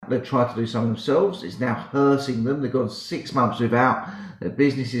They've tried to do some themselves. It's now hurting them. They've gone 6 months without. Their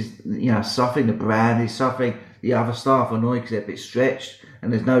business is, suffering. The brand is suffering. The other staff are annoyed because they're a bit stretched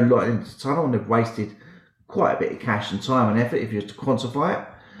and there's no light in the tunnel, and they've wasted quite a bit of cash and time and effort if you were to quantify it.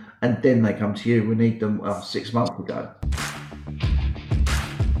 And then they come to you. We need them 6 months ago.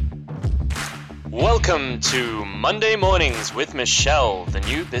 Welcome to Monday Mornings with Michelle, the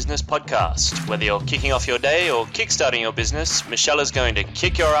new business podcast. Whether you're kicking off your day or kickstarting your business, Michelle is going to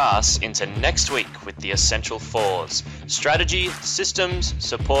kick your ass into next week with the essential fours: strategy, systems,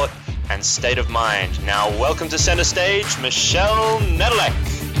 support, and state of mind. Now, welcome to center stage, Michelle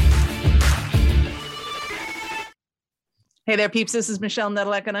Nedelec. Hey there, peeps. This is Michelle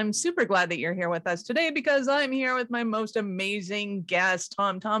Nedelec, and I'm super glad that you're here with us today because I'm here with my most amazing guest,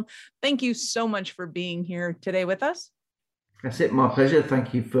 Tom. Tom, thank you so much for being here today with us. That's it. My pleasure.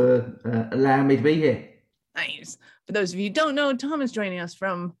 Thank you for allowing me to be here. Nice. For those of you who don't know, Tom is joining us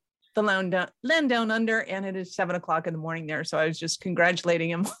from the land down under, and it is 7 o'clock in the morning there. So I was just congratulating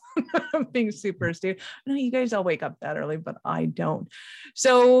him on being super astute. I know you guys all wake up that early, but I don't.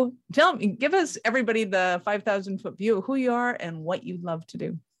 So tell me, give us everybody the 5,000-foot view of who you are and what you love to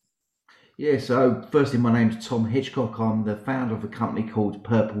do. Yeah, so firstly, my name's Tom Hitchcock. I'm the founder of a company called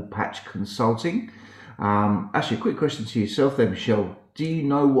Purple Patch Consulting. Actually, a quick question to yourself there, Michelle. Do you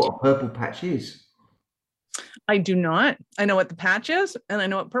know what a purple patch is? I do not. I know what the patch is and I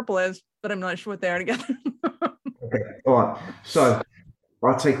know what purple is, but I'm not sure what they are together. Okay, all right. So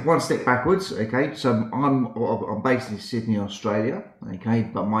I'll take one step backwards. Okay, so I'm based in Sydney, Australia. Okay,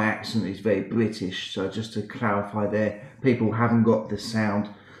 but my accent is very British. So just to clarify there, people haven't got the sound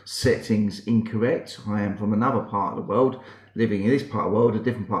settings incorrect. I am from another part of the world, living in this part of the world, a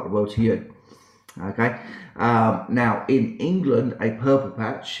different part of the world to you. Okay. Now in England, a purple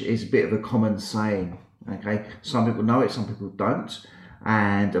patch is a bit of a common saying. Okay, some people know it, some people don't,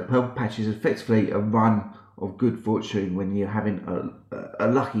 and a purple patch is effectively a run of good fortune when you're having a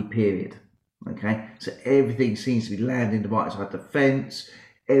lucky period. Okay, so everything seems to be landing the right side of the fence,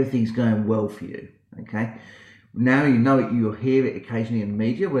 everything's going well for you. Okay, now you know it, you'll hear it occasionally in the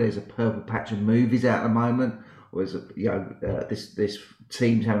media where there's a purple patch of movies out at the moment, or there's this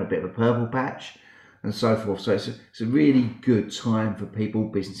team's having a bit of a purple patch, and so forth. So it's a really good time for people,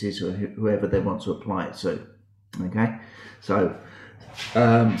 businesses, or whoever they want to apply it to. Okay, so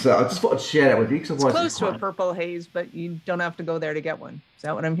I just thought I'd share that with you because it's close to a purple haze, but you don't have to go there to get one. Is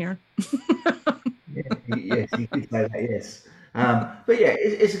that what I'm hearing? Yes, you could say that. Yes, but yeah,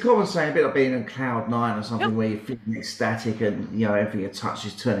 it's a common saying, a bit like being on cloud nine or something, where you're feeling ecstatic and everything you touch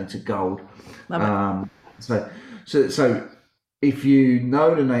is turning to gold. Love it. So. If you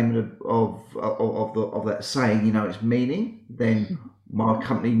know the name of that saying, its meaning, then my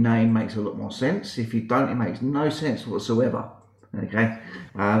company name makes a lot more sense. If you don't, it makes no sense whatsoever. Okay,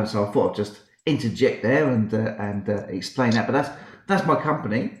 so I thought I'd just interject there and explain that. But that's my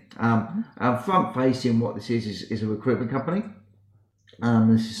company. Front facing, what this is a recruitment company.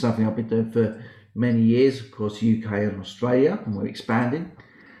 This is something I've been doing for many years, across UK and Australia, and we're expanding.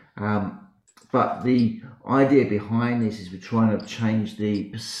 But the idea behind this is we're trying to change the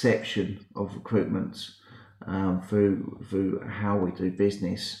perception of recruitment through how we do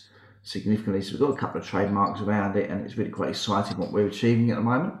business significantly. So we've got a couple of trademarks around it, and it's really quite exciting what we're achieving at the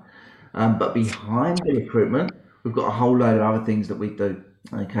moment. But behind the recruitment, we've got a whole load of other things that we do.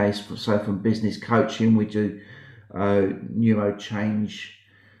 Okay, so from business coaching, we do neuro change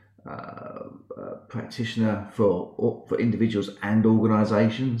practitioner for individuals and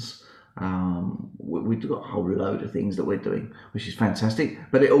organisations. We've got a whole load of things that we're doing, which is fantastic,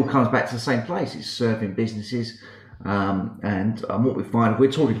 but it all comes back to the same place. It's serving businesses, and what we find, if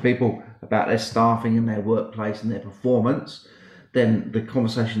we're talking to people about their staffing and their workplace and their performance, then the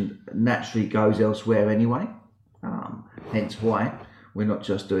conversation naturally goes elsewhere anyway, hence why we're not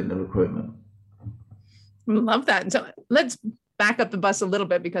just doing the recruitment. Love that. So let's back up the bus a little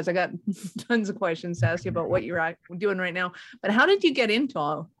bit, because I got tons of questions to ask you about what you're doing right now, but how did you get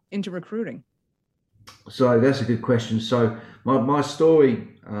into recruiting? So that's a good question. So my story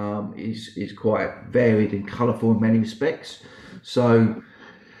is quite varied and colourful in many respects. So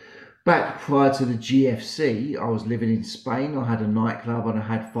back prior to the GFC, I was living in Spain. I had a nightclub and I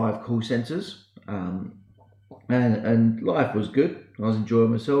had 5 call centres, and life was good. I was enjoying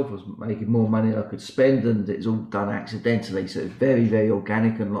myself. I was making more money than I could spend, and it's all done accidentally. So it's very, very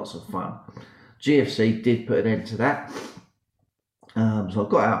organic and lots of fun. GFC did put an end to that. So I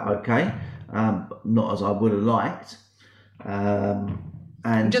got out okay, not as I would have liked.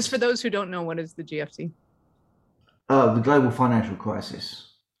 And just for those who don't know, what is the GFC? The global financial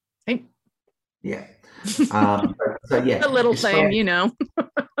crisis. Hey. Yeah. So yeah, a little thing,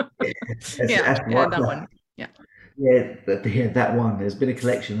 Yeah, That's yeah, what. that one. Yeah. Yeah, that one. There's been a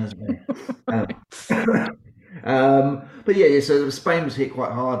collection, hasn't there? But yeah, so Spain was hit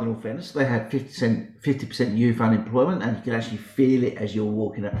quite hard. In all fairness, they had 50% youth unemployment, and you could actually feel it as you're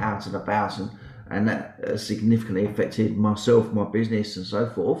walking out and about, and that significantly affected myself, my business, and so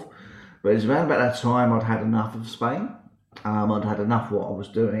forth. But it was around about that time I'd had enough of Spain. I'd had enough of what I was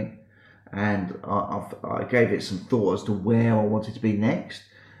doing, and I gave it some thought as to where I wanted to be next,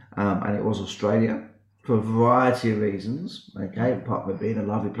 and it was Australia for a variety of reasons. Okay, apart from it being a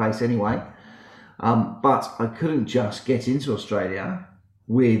lovely place anyway. But I couldn't just get into Australia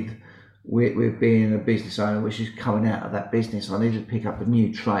with, with being a business owner, which is coming out of that business. I needed to pick up a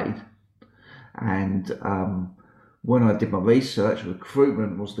new trade, and when I did my research,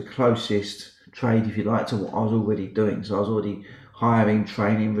 recruitment was the closest trade, if you like, to what I was already doing. So I was already hiring,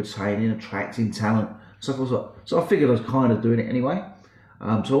 training, retaining, attracting talent. So I figured I was kind of doing it anyway.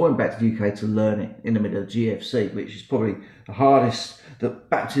 So I went back to the UK to learn it in the middle of GFC, which is probably the hardest, the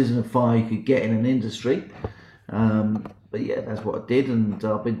baptism of fire you could get in an industry. But yeah, that's what I did, and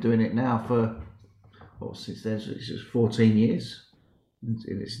I've been doing it now for, since then, so it's just 14 years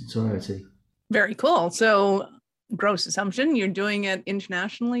in its entirety. Very cool. So, gross assumption, you're doing it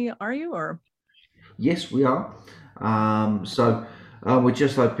internationally, are you? Or Yes, we are. We're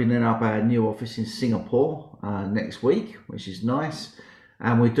just opening up our new office in Singapore next week, which is nice.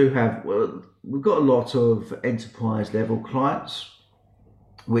 And we do have, well, we've got a lot of enterprise level clients,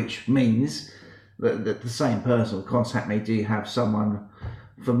 which means that the same person will contact me. Do you have someone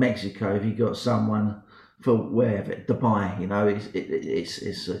for Mexico? Have you got someone for wherever, Dubai? You know,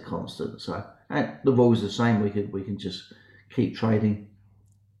 it's a constant. So, and the rules are the same. We can just keep trading.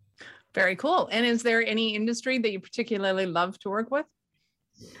 very cool. And is there any industry that you particularly love to work with?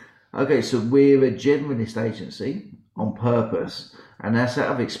 Okay, so we're a generalist agency on purpose, and that's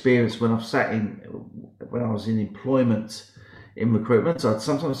out of experience when when I was in employment in recruitment. So I'd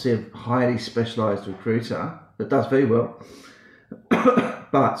sometimes see a highly specialised recruiter that does very well,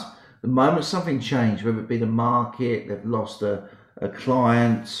 but the moment something changed, whether it be the market, they've lost a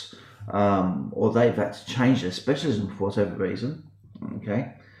client, or they've had to change their specialism for whatever reason,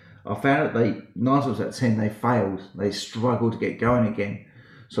 okay, I found that 9 times out of 10 they failed. They struggled to get going again.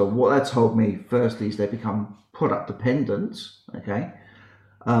 So what that told me, firstly, is they become product dependent, okay?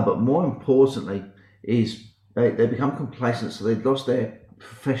 But more importantly, is they become complacent, so they've lost their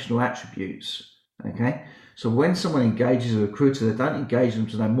professional attributes, okay? So when someone engages a recruiter, they don't engage them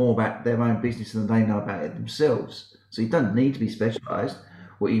to know more about their own business than they know about it themselves. So you don't need to be specialised.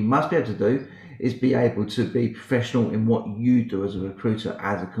 What you must be able to do is be able to be professional in what you do as a recruiter,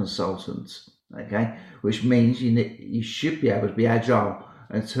 as a consultant, okay? Which means you should be able to be agile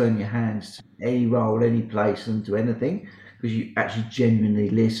and turn your hands to any role, any place, and do anything, because you actually genuinely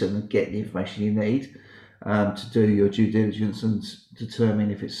listen and get the information you need to do your due diligence and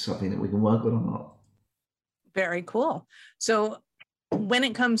determine if it's something that we can work on or not. Very cool. So, when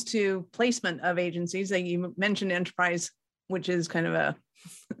it comes to placement of agencies, like you mentioned enterprise, which is kind of a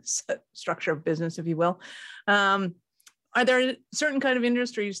structure of business, if you will. Are there certain kind of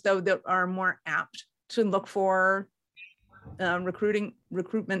industries, though, that are more apt to look for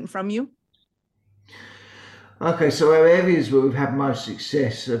recruitment from you? Okay, so our areas where we've had most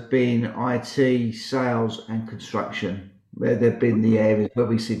success have been IT, sales, and construction. Where they've been the areas where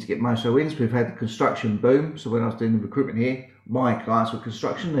we seem to get most of our wins. We've had the construction boom. So when I was doing the recruitment here, my clients were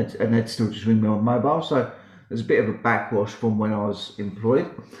construction, and they'd still just ring me on mobile. So there's a bit of a backwash from when I was employed.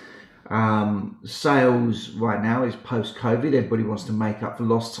 Sales right now is post-COVID. Everybody wants to make up for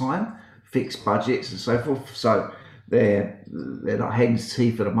lost time, fixed budgets, and so forth. So they're like hen's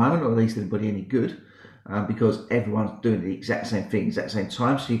teeth at the moment, or at least anybody any good, because everyone's doing the exact same thing, exact same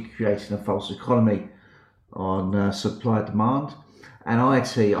time. So you're creating a false economy on supply demand. And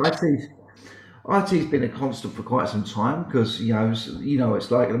IT's been a constant for quite some time, because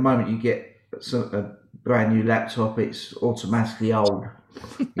it's like at the moment you get a brand new laptop, it's automatically old,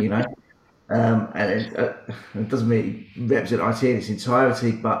 you know. And it doesn't really represent IT in its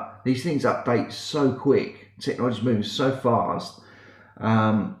entirety, but these things update so quick, technology's moving so fast,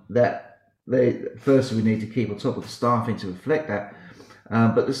 that firstly we need to keep on top of the staffing to reflect that.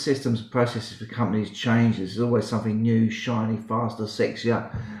 But the systems and processes for companies change. There's always something new, shiny, faster, sexier,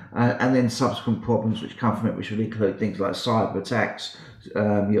 and then subsequent problems which come from it, which will include things like cyber attacks,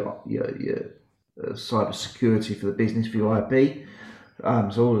 your cyber security for the business, for your IP.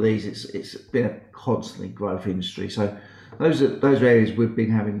 So all of these, it's been a constantly growth industry. So those are areas we've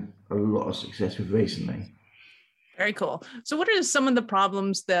been having a lot of success with recently. Very cool. So what are some of the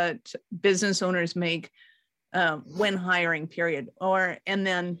problems that business owners make when hiring, period? And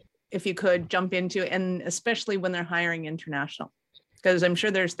then if you could jump into, and especially when they're hiring international, because I'm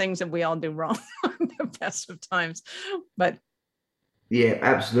sure there's things that we all do wrong in the best of times. But Yeah,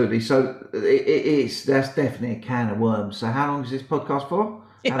 absolutely. So that's definitely a can of worms. So how long is this podcast for? How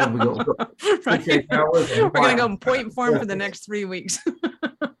yeah, long have we got? We've got right. 48 hours. We're going to Right. go point form for the next 3 weeks.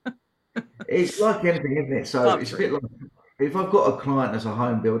 It's like anything, isn't it? So Top it's a three. bit like if I've got a client as a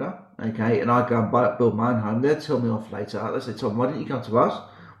home builder, okay, and I go and build my own home, they'll tell me off later. They say, Tom, why didn't you come to us?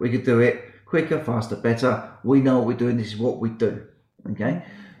 We could do it quicker, faster, better. We know what we're doing. This is what we do. Okay.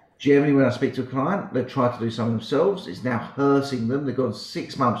 Generally, when I speak to a client, they've tried to do something themselves. It's now hurting them. They've gone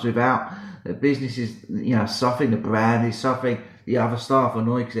 6 months without. Their business is, suffering. The brand is suffering. The other staff are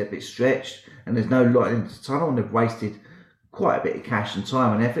annoyed because they're a bit stretched, and there's no light in the tunnel, and they've wasted quite a bit of cash and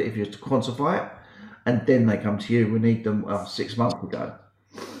time and effort if you were to quantify it. And then they come to you. We need them 6 months ago.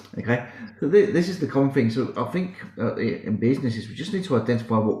 Okay, so this is the common thing. So I think in businesses, we just need to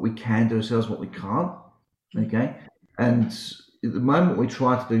identify what we can do ourselves, what we can't. Okay, and at the moment we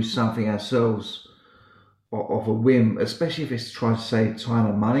try to do something ourselves of a whim, especially if it's trying to save time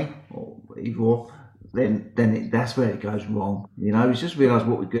and money or either or, then that's where it goes wrong. It's just realise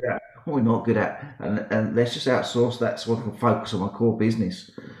what we're good at, what we're not good at, and let's just outsource that so I can focus on my core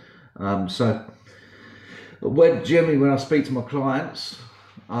business. So generally when I speak to my clients,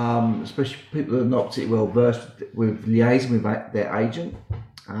 especially people that are not particularly well versed with liaising with their agent,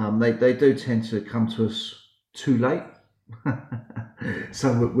 they do tend to come to us too late.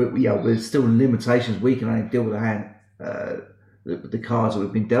 So there's still limitations. We can only deal with the cards that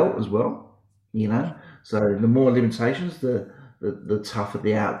we've been dealt as well. So the more limitations, the tougher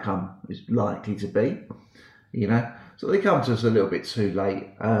the outcome is likely to be. So they come to us a little bit too late,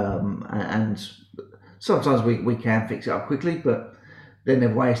 and sometimes we can fix it up quickly, but then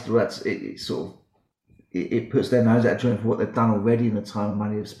they've wasted. It puts their nose out of joint for what they've done already and the time and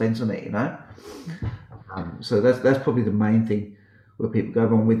money they've spent on it. So that's probably the main thing where people go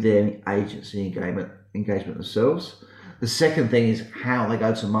wrong with their agency engagement themselves. The second thing is how they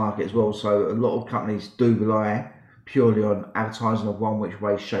go to market as well. So a lot of companies do rely purely on advertising of one which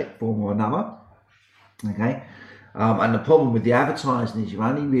way, shape, form or another. Okay, and the problem with the advertising is you're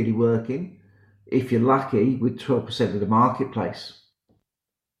only really working, if you're lucky, with 12% of the marketplace.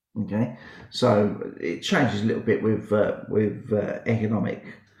 Okay, so it changes a little bit with the economic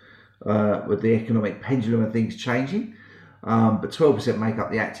pendulum and things changing, but 12% make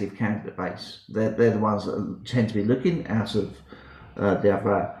up the active candidate base. They're the ones that tend to be looking out of the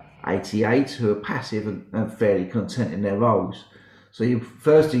other 88 who are passive and fairly content in their roles. So you're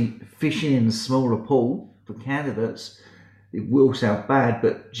firstly fishing in a smaller pool for candidates. It will sound bad,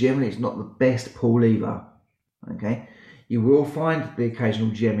 but generally it's not the best pool either. Okay, you will find the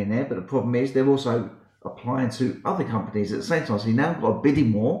occasional gem in there, but the problem is they're also applying to other companies at the same time. So you now got a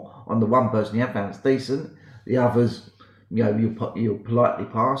bidding war on the one person you have found that's decent, the others, you'll politely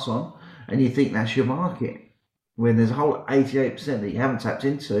pass on, and you think that's your market. When there's a whole 88% that you haven't tapped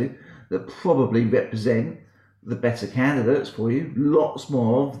into that probably represent the better candidates for you, lots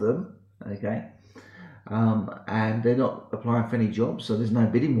more of them, okay? And they're not applying for any jobs, so there's no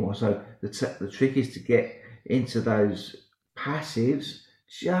bidding war. So the trick is to get into those passives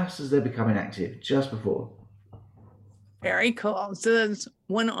just as they're becoming active, just before. Very cool. So that's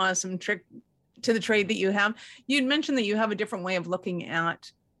one awesome trick to the trade that you have. You'd mentioned that you have a different way of looking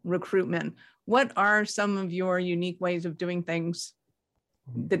at recruitment. What are some of your unique ways of doing things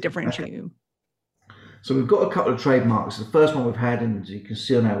that differentiate you? So we've got a couple of trademarks. The first one we've had, and you can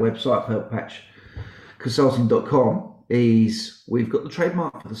see on our website, purplepatchconsulting.com, is we've got the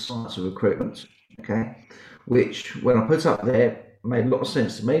trademark for the science of recruitment, okay, which when I put up there made a lot of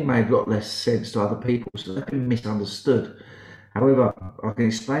sense to me, made a lot less sense to other people, so they've been misunderstood. However, I can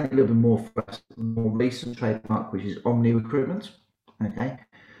explain it a little bit more for us, more recent trademark, which is Omni Recruitment, okay.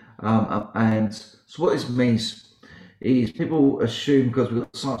 And so what this means is people assume because we've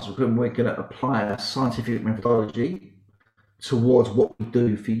got science of recruitment, we're going to apply a scientific methodology towards what we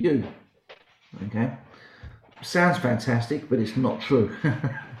do for you, okay. Sounds fantastic, but it's not true.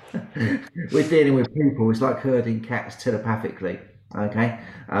 We're dealing with people. It's like herding cats telepathically, okay?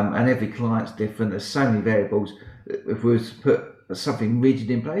 And every client's different. There's so many variables. If we were to put something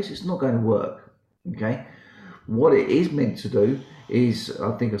rigid in place, it's not going to work, okay? What it is meant to do is,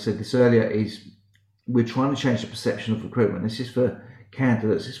 I think I said this earlier, is we're trying to change the perception of recruitment. This is for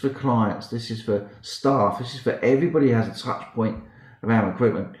candidates, this is for clients, this is for staff, this is for everybody who has a touch point around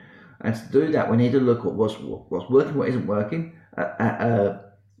recruitment. And to do that, we need to look at what's working, what isn't working at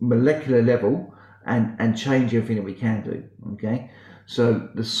a molecular level, and change everything that we can do. Okay, so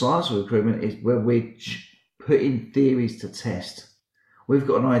the science of recruitment is where we're putting theories to test. we've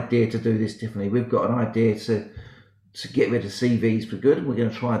got an idea to do this differently. We've got an idea to get rid of CVs for good, and we're going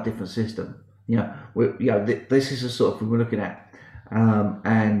to try a different system. This is the sort of thing we're looking at,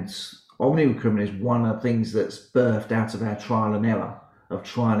 and Omni Recruitment is one of the things that's birthed out of our trial and error of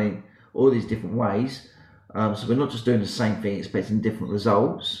trialing all these different ways. So we're not just doing the same thing expecting different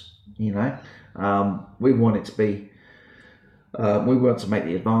results. We want it to be, we want to make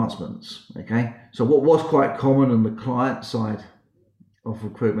the advancements. Okay, so what was quite common on the client side of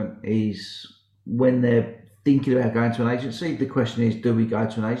recruitment is when they're thinking about going to an agency, the question is, do we go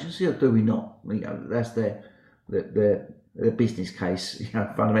to an agency or do we not? That's their business case.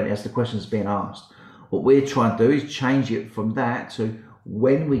 Fundamentally, that's the question that's being asked. What we're trying to do is change it from that to,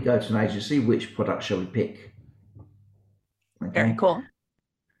 when we go to an agency, which product shall we pick? Okay. Very cool.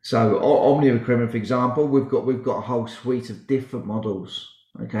 So Omni Recruitment, for example, we've got a whole suite of different models.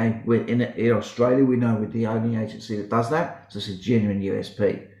 Okay, we're in Australia, we know we're the only agency that does that. So it's a genuine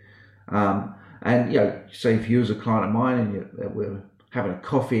USP. And say if you was a client of mine and we're having a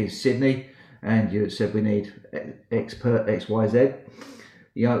coffee in Sydney, and you said we need X Y Z,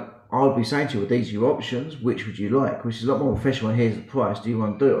 I'd be saying to you, well, these are your options. Which would you like? Which is a lot more professional. Here's the price. Do you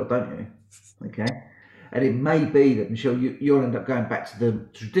want to do it or don't you? Okay. And it may be that, Michelle, you'll end up going back to the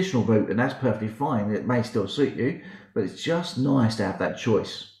traditional route, and that's perfectly fine. It may still suit you, but it's just nice to have that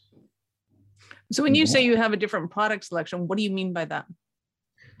choice. So when you say you have a different product selection, what do you mean by that?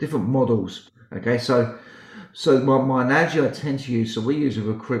 Different models. Okay, so my analogy I tend to use, so we use a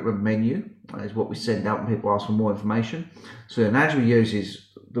recruitment menu, is what we send out when people ask for more information. So the analogy we use is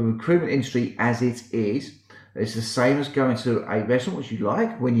the recruitment industry as it is. It's the same as going to a restaurant, which you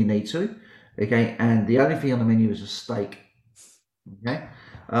like when you need to. Okay, and the only thing on the menu is a steak. Okay,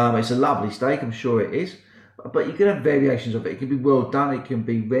 it's a lovely steak, I'm sure it is, but you can have variations of it. It can be well done, it can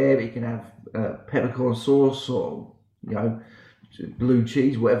be rare, it can have peppercorn sauce or blue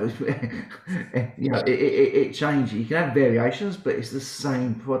cheese, whatever. It changes. You can have variations, but it's the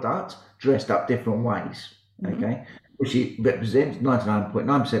same product dressed up different ways. Okay, which it represents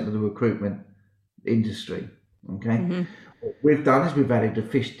 99.9% of the recruitment industry. Okay. What we've done is we've added a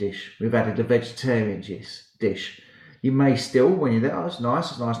fish dish, we've added a vegetarian dish. You may still, when you're there, it's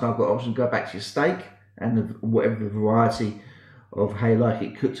nice, now I've got options, go back to your steak and whatever the variety of how you like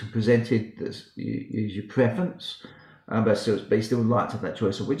it cooked and presented, that's your preference. But you still like to have that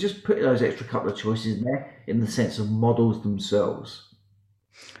choice. So we just put those extra couple of choices in there in the sense of models themselves.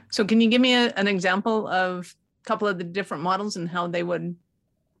 So can you give me an example of a couple of the different models and how they would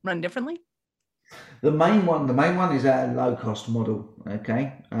run differently? The main one is our low cost model.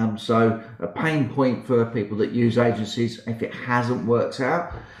 Okay, so a pain point for people that use agencies, if it hasn't worked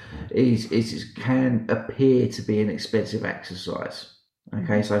out, is it can appear to be an expensive exercise.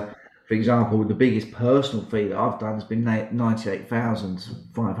 Okay, so for example, the biggest personal fee that I've done has been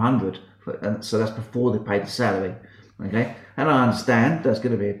 98,500, and so that's before they pay the salary. Okay, and I understand that's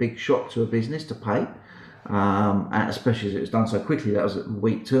going to be a big shock to a business to pay, and especially as it was done so quickly. That was a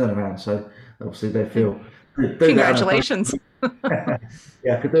week turnaround, so obviously they feel. Congratulations.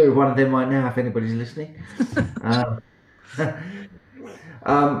 Yeah, I could do with one of them right now if anybody's listening.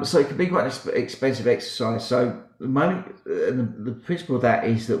 So it can be quite an expensive exercise. So the moment, the principle of that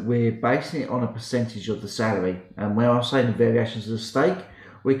is that we're basing it on a percentage of the salary. And where I'm saying the variations of the steak,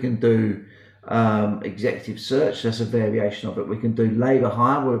 we can do executive search. That's a variation of it. We can do labour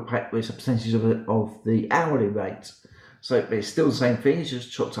hire, where it's a percentage of the hourly rate. So it's still the same thing. It's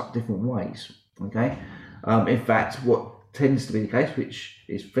just chopped up different ways. Okay. In fact, what tends to be the case, which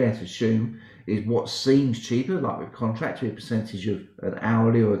is fair to assume, is what seems cheaper, like with contracts, with a percentage of an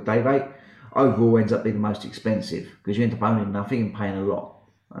hourly or a day rate, overall ends up being the most expensive because you end up owning nothing and paying a lot.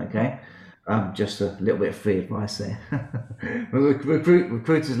 Okay, just a little bit of free advice there.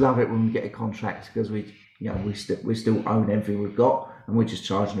 Recruiters love it when we get a contract because we still own everything we've got and we're just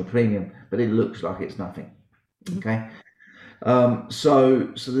charging a premium, but it looks like it's nothing. Okay.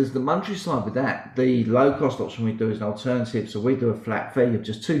 So there's the monetary side with that. The low cost option we do is an alternative. So we do a flat fee of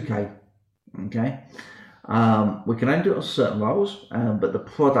just 2K. Okay. We can only do it on certain roles, but the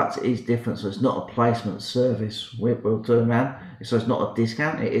product is different. So it's not a placement service. We'll turn around. So it's not a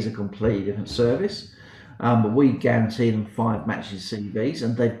discount. It is a completely different service. But we guarantee them 5 matches CVs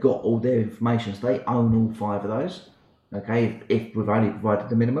and they've got all their information. So they own all 5 of those. Okay. If we've only provided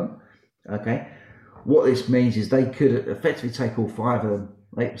the minimum. Okay. What this means is they could effectively take all 5 of them.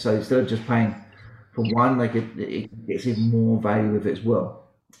 Right? So instead of just paying for one, it gets even more value with it as well.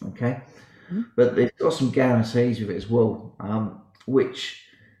 Okay, but they've got some guarantees with it as well, which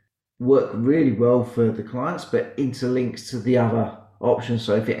work really well for the clients, but interlinks to the other options.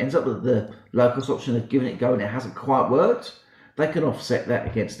 So if it ends up with the low cost option, they've given it a go and it hasn't quite worked, they can offset that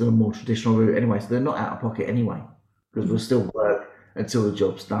against the more traditional route anyway. So they're not out of pocket anyway, because we'll still work until the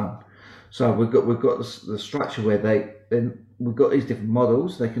job's done. So we've got the structure where we've got these different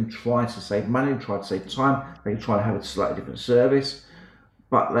models. They can try to save money, try to save time. They can try to have a slightly different service,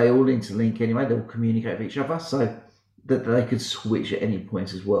 but they all interlink anyway. They all communicate with each other, so that they could switch at any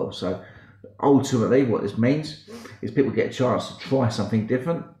point as well. So ultimately, what this means is people get a chance to try something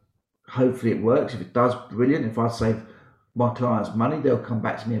different. Hopefully, it works. If it does, brilliant. If I save my clients money, they'll come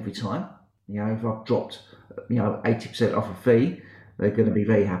back to me every time. If I've dropped 80% off a fee, they're going to be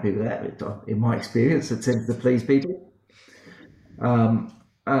very happy with that. In my experience, it tends to please people.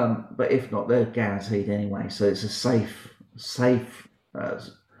 But if not, they're guaranteed anyway. So it's a safe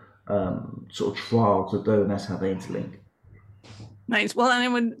sort of trial to do, and that's how they interlink. Nice. Well, and I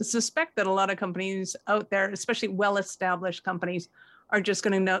would suspect that a lot of companies out there, especially well-established companies, are just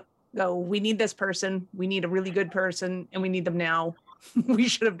going to go, we need this person, we need a really good person, and we need them now. We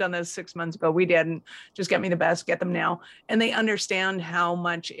should have done this 6 months ago. We didn't. Just get me the best, get them now. And they understand how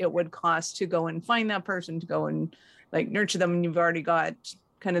much it would cost to go and find that person, to go and like nurture them. And you've already got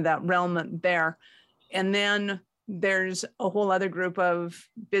kind of that realm there. And then there's a whole other group of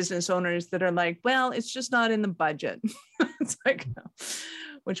business owners that are like, well, it's just not in the budget. It's like,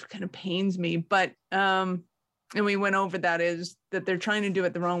 which kind of pains me. But, and we went over that, is that they're trying to do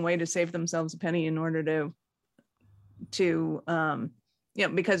it the wrong way to save themselves a penny in order to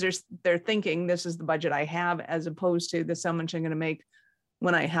because they're thinking this is the budget I have, as opposed to this how much I'm going to make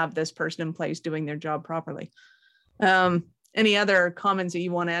when I have this person in place doing their job properly. Any other comments that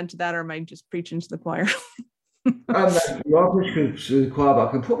you want to add to that, or am I just preaching to the choir? You are preaching to the choir, but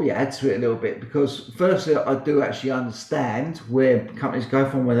I can probably add to it a little bit, because firstly, I do actually understand where companies go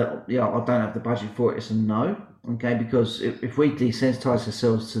from, whether I don't have the budget for it, it's a no. Okay, because if we desensitize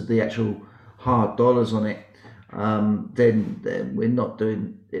ourselves to the actual hard dollars on it, then we're not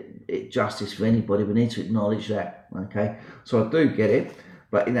doing it justice for anybody. We need to acknowledge that. Okay, so I do get it,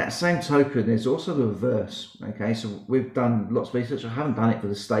 but in that same token, there's also the reverse. Okay, so we've done lots of research. I haven't done it for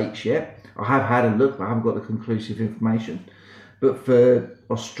the States yet. I have had a look, but I haven't got the conclusive information. But for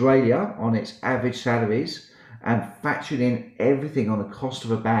Australia, on its average salaries, and factoring in everything on the cost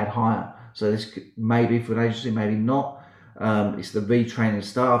of a bad hire, so this may be for an agency, maybe not. It's the retraining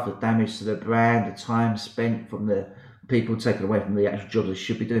staff, the damage to the brand, the time spent from the people taken away from the actual jobs they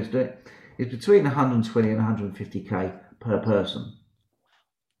should be doing to do it. It's between 120 and 150k per person.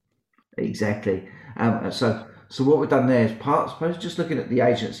 Exactly. So what we've done there is suppose just looking at the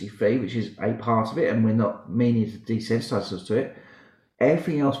agency fee, which is a part of it, and we're not meaning to desensitize ourselves to it.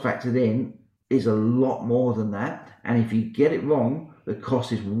 Everything else factored in is a lot more than that, and if you get it wrong, the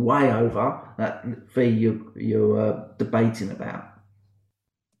cost is way over that fee you're debating about.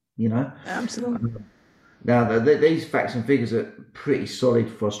 Absolutely. Now, these facts and figures are pretty solid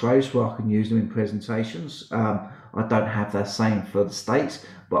for Australia, so I can use them in presentations. I don't have that same for the States,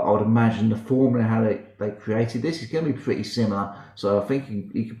 but I would imagine the formula, how they created this, is going to be pretty similar. So I think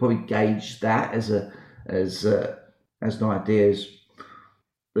you can probably gauge that as an idea, is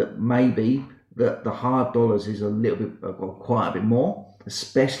that maybe the hard dollars is a little bit, or quite a bit more,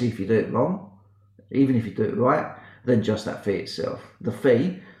 especially if you do it wrong. Even if you do it right, than just that fee itself.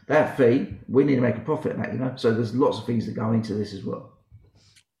 That fee, we need to make a profit on that, So there's lots of things that go into this as well.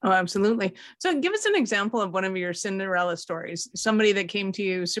 Oh, absolutely. So give us an example of one of your Cinderella stories. Somebody that came to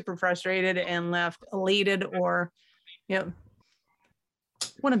you super frustrated and left elated, or,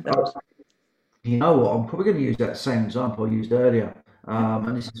 one of those. You know what? I'm probably going to use that same example I used earlier.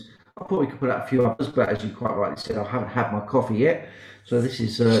 And this is, I probably could put out a few others, but as you quite rightly said, I haven't had my coffee yet. So this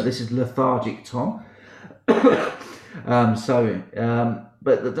is lethargic Tom.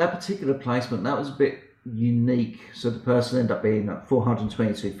 But that particular placement, that was a bit unique. So the person ended up being at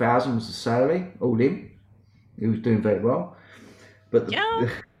 422,000 was the salary, all in. He was doing very well. But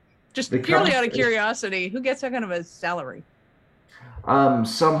just purely out of curiosity, who gets that kind of a salary?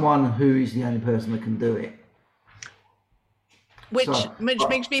 Someone who is the only person that can do it. Which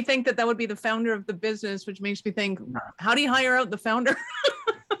makes me think that would be the founder of the business, which makes me think, how do you hire out the founder?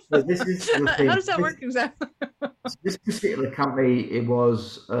 So this is how does that work exactly? This particular company, it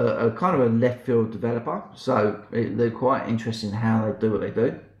was a kind of a left field developer. So they're quite interested in how they do what they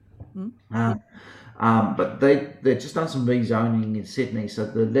do. Mm-hmm. But they've just done some rezoning in Sydney. So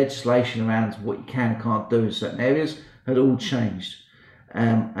the legislation around what you can and can't do in certain areas had all changed.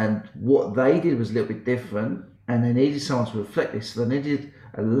 And what they did was a little bit different. And they needed someone to reflect this. So they needed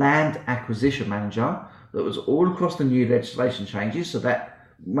a land acquisition manager that was all across the new legislation changes. So that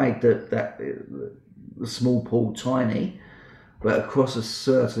made the small pool tiny, but across a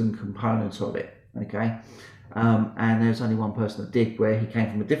certain component of it. Okay. And there was only one person that did, where he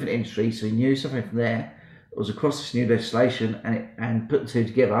came from a different industry, so he knew something from there. It was across this new legislation, and put the two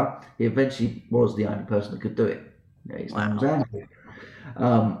together, he eventually was the only person that could do it. Yeah, his name was Wow.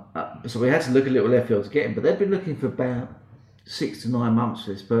 Andrew. So we had to look a little left field to get him, but they've been looking for about 6 to 9 months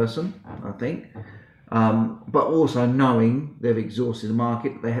for this person, I think. But also knowing they've exhausted the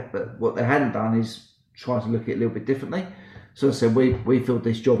market, but what they hadn't done is try to look at it a little bit differently. So I said, we filled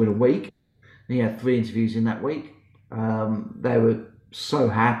this job in a week. He had 3 interviews in that week. They were so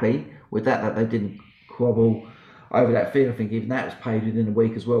happy with that they didn't quabble over that fee. I think even that was paid within a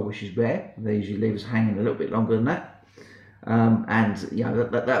week as well, which is rare. They usually leave us hanging a little bit longer than that. And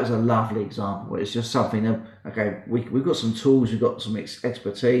that was a lovely example. It's just something that, okay, we've got some tools, we've got some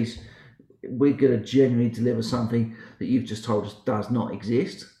expertise. We're going to genuinely deliver something that you've just told us does not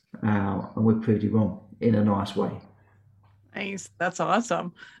exist, and we've proved you wrong in a nice way. Nice. That's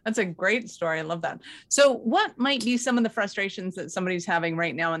awesome. That's a great story. I love that. So what might be some of the frustrations that somebody's having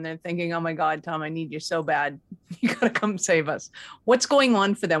right now and they're thinking, oh my God, Tom, I need you so bad. You got to come save us. What's going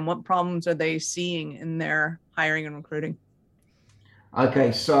on for them? What problems are they seeing in their hiring and recruiting?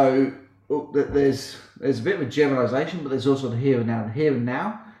 Okay, so there's a bit of a generalisation, but there's also the here and now. The here and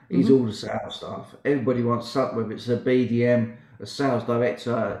now is all the sales staff. Everybody wants something, whether it's a BDM, a sales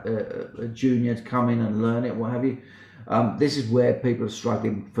director, a junior to come in and learn it, what have you. This is where people are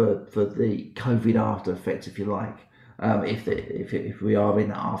struggling for the COVID after effects, if you like. If we are in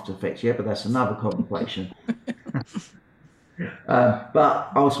the after effects yet, but that's another conversation.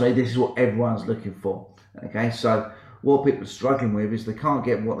 But ultimately, this is what everyone's looking for. Okay, so what people are struggling with is they can't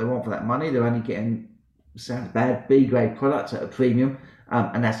get what they want for that money. They're only getting, sounds bad, B grade products at a premium,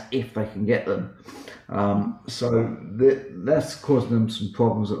 and that's if they can get them. So that's causing them some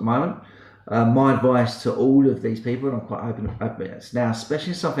problems at the moment. My advice to all of these people, and I'm quite open about this now,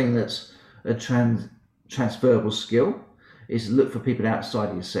 especially something that's a transferable skill, is look for people outside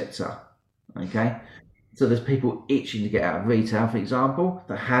of your sector. Okay, so there's people itching to get out of retail, for example,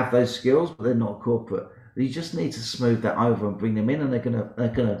 that have those skills, but they're not corporate. You just need to smooth that over and bring them in, and they're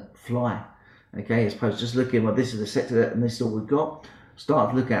gonna fly. Okay, as opposed to just looking, well, this is the sector and this is all we've got.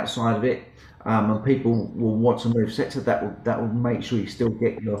 Start to look outside of it, and people will want to move sector. That will make sure you still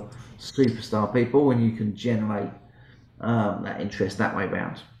get your superstar people, and you can generate that interest that way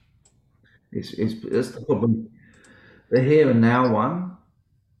round. That's the problem. The here and now one.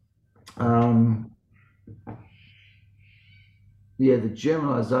 The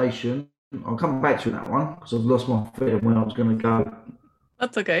generalisation. I'll come back to that one because I've lost my thread of where I was going to go.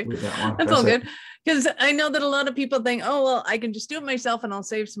 That's okay. With that one. That's all good. Because I know that a lot of people think, oh, well, I can just do it myself and I'll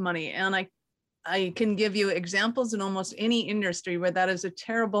save some money. And I can give you examples in almost any industry where that is a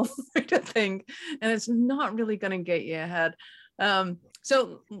terrible way to think, and it's not really going to get you ahead.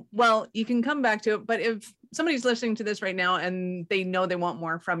 So, well, you can come back to it, but if somebody's listening to this right now and they know they want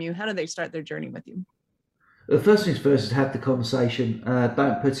more from you, how do they start their journey with you? The first things first is have the conversation.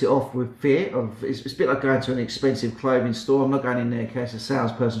 Don't put it off with fear of. It's a bit like going to an expensive clothing store. I'm not going in there in case a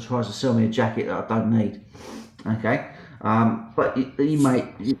salesperson tries to sell me a jacket that I don't need. Okay, but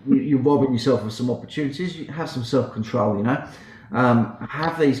you're robbing yourself of some opportunities. You have some self-control.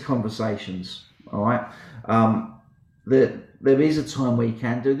 Have these conversations. All right. There is a time where you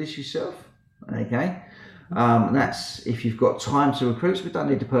can do this yourself. Okay. And that's if you've got time to recruit. So we don't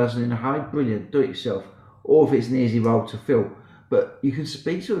need the person in a hurry. Brilliant. Do it yourself. Or if it's an easy role to fill. But you can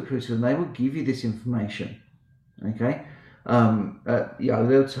speak to a recruiter and they will give you this information. Okay?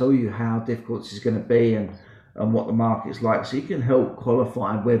 They'll tell you how difficult this is going to be and what the market's like. So you can help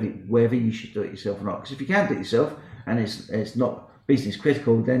qualify whether you should do it yourself or not. Because if you can do it yourself and it's not business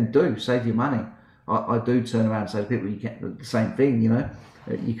critical, then save your money. I do turn around and say to people, you can the same thing, you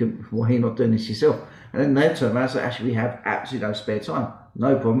can, why are you not doing this yourself? And then they turn around and say, actually, we have absolutely no spare time.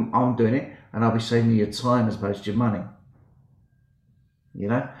 No problem, I'm doing it. And I'll be saving you your time as opposed to your money.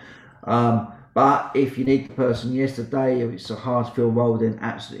 But if you need the person yesterday, if it's a hard to fill role, then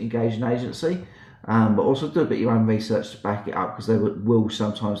absolutely engage an agency. But also do a bit of your own research to back it up because they will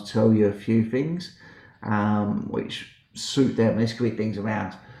sometimes tell you a few things which suit them. There's going to be things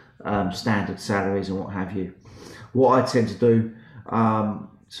around standard salaries and what have you. What I tend to do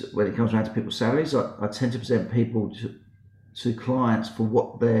when it comes around to people's salaries, I tend to present people to clients for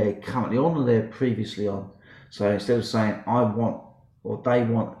what they're currently on or they're previously on. So instead of saying I want or they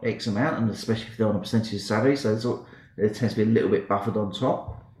want X amount, and especially if they're on a percentage of salary, so it tends to be a little bit buffered on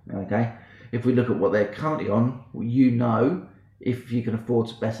top. Okay, if we look at what they're currently on, if you can afford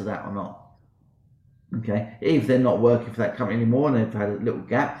to better that or not. Okay, if they're not working for that company anymore and they've had a little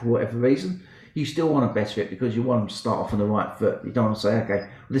gap for whatever reason, you still want to better it because you want them to start off on the right foot. You don't want to say, okay, well,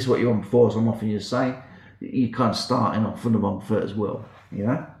 this is what you want before, so I'm offering you the same. you're kind of starting off from the wrong foot as well, you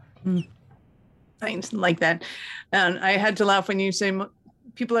know? Mm. I like that. And I had to laugh when you say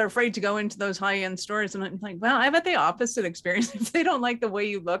people are afraid to go into those high-end stores. And I'm like, well, I've had the opposite experience. If they don't like the way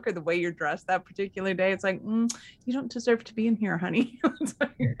you look or the way you're dressed that particular day, it's like, you don't deserve to be in here, honey.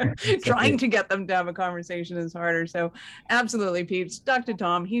 Trying to get them to have a conversation is harder. So absolutely, peeps. Dr.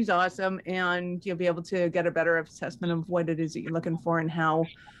 Tom, he's awesome. And you'll be able to get a better assessment of what it is that you're looking for and how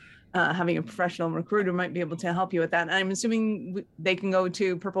having a professional recruiter might be able to help you with that. And I'm assuming they can go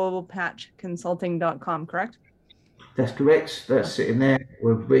to purplepatchconsulting.com, correct? That's correct. That's sitting there.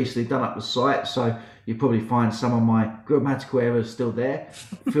 We've recently done up the site, so you probably find some of my grammatical errors still there.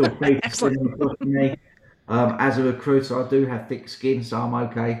 Feel free to send them across to me. As a recruiter, I do have thick skin, so I'm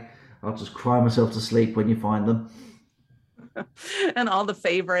okay. I'll just cry myself to sleep when you find them. And all the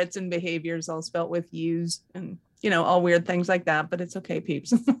favorites and behaviors all spelt with U's and, all weird things like that. But it's okay,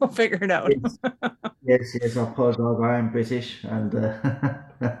 peeps. We'll figure it out. Yes, I apologise. I am British, and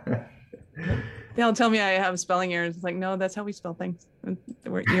they'll tell me I have spelling errors. It's like, no, that's how we spell things.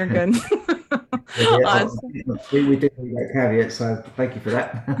 You're good. awesome. We did need that caveat, so thank you for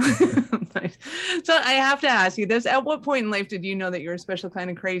that. Nice. So I have to ask you this: at what point in life did you know that you were a special kind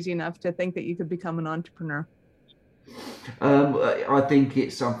of crazy enough to think that you could become an entrepreneur? I think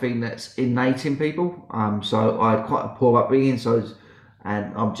it's something that's innate in people. So I had quite a poor upbringing,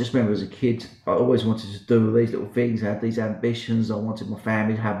 and I just remember as a kid, I always wanted to do these little things. I had these ambitions. I wanted my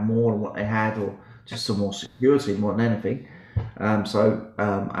family to have more than what they had, or just some more security more than anything. And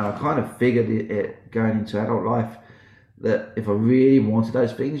I kind of figured it going into adult life that if I really wanted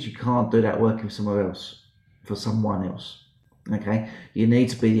those things, you can't do that working for somewhere else, for someone else. Okay, you need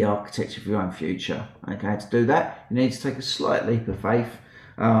to be the architect of your own future. Okay, to do that, you need to take a slight leap of faith,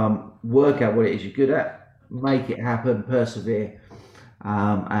 work out what it is you're good at, make it happen, persevere,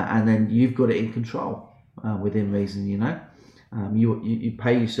 and then you've got it in control within reason. You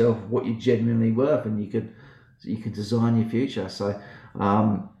pay yourself what you're genuinely worth, and you can design your future. So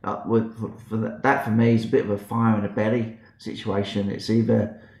that for me is a bit of a fire in the belly situation. It's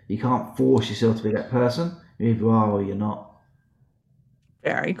either you can't force yourself to be that person, you either are or you're not.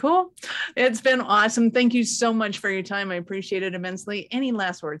 Very cool. It's been awesome. Thank you so much for your time. I appreciate it immensely. Any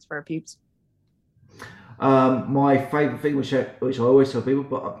last words for our peeps? My favourite thing, which I always tell people,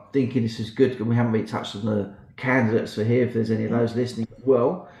 but I'm thinking this is good, and we haven't really touched on the candidates for here, if there's any of those listening as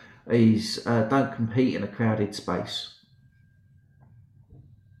well, is don't compete in a crowded space.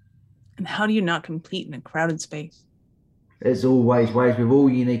 And how do you not compete in a crowded space? There's always ways. We're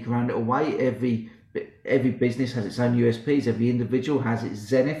all unique around little way. Every business has its own USPs. Every individual has its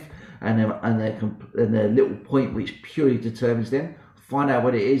zenith and their little point which purely determines them. Find out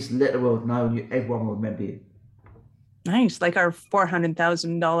what it is, let the world know, and everyone will remember you. Nice. Like our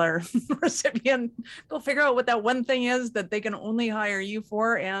 $400,000 recipient. Go figure out what that one thing is that they can only hire you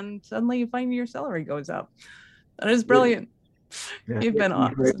for, and suddenly you find your salary goes up. That is brilliant. Yeah. You've been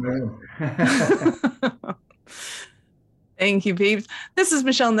awesome. Thank you, peeps. This is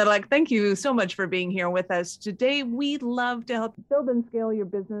Michelle Nedlock. Thank you so much for being here with us today. We love to help build and scale your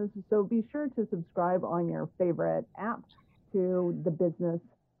business, so be sure to subscribe on your favorite app to the business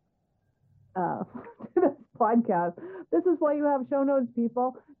to this podcast. This is why you have show notes,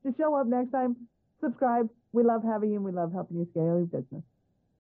 people. To show up next time, subscribe. We love having you, and we love helping you scale your business.